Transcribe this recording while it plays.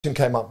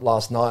came up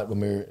last night when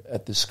we were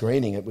at the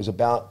screening. It was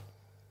about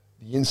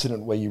the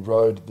incident where you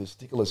rode the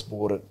stickerless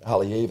board at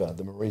Haleiwa,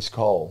 the Maurice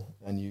Cole,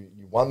 and you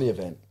won the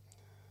event.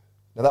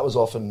 Now, that was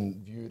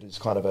often viewed as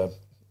kind of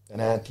an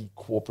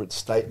anti-corporate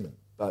statement,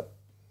 but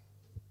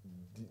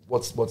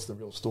what's the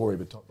real story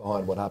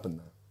behind what happened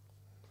there?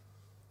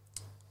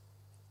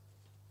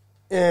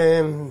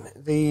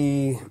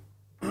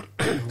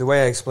 The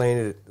way I explained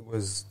it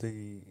was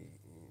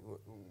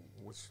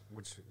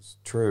which is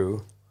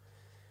true,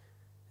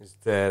 is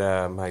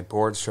that my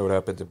board showed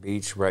up at the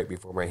beach right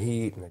before my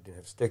heat, and I didn't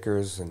have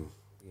stickers, and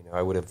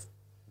I would have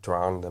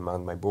drawn them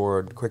on my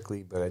board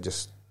quickly, but I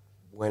just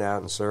went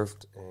out and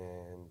surfed,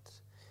 and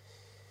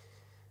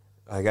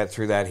I got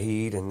through that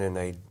heat, and then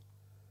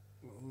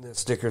the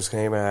stickers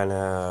came on,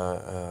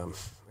 and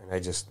I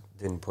just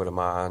didn't put them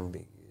on,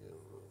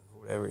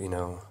 whatever,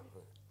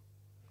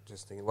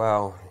 just thinking,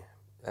 well,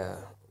 I'm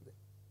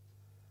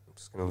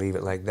just going to leave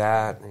it like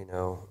that,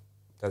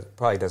 that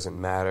probably doesn't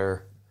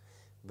matter,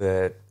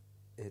 but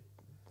it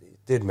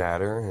did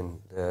matter, and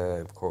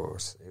of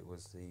course, it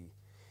was the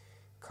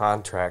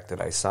contract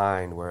that I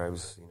signed where I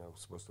was,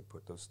 supposed to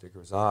put those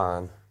stickers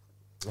on,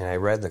 and I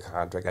read the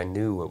contract. I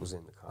knew what was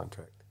in the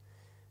contract,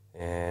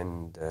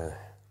 and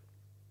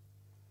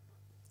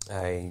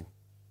I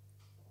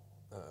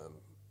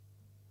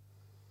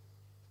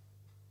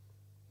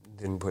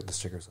didn't put the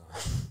stickers on.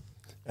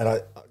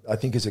 And I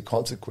think as a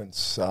consequence,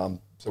 so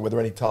were there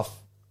any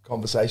tough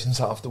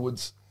conversations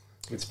afterwards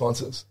with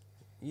sponsors?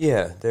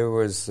 Yeah, there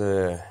was,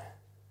 I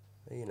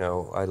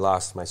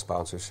lost my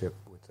sponsorship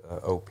with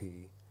OP,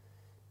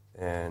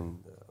 and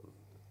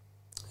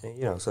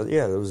so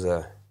yeah, there was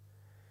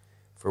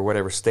for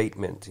whatever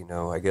statement,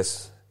 I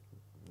guess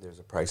there's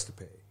a price to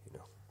pay.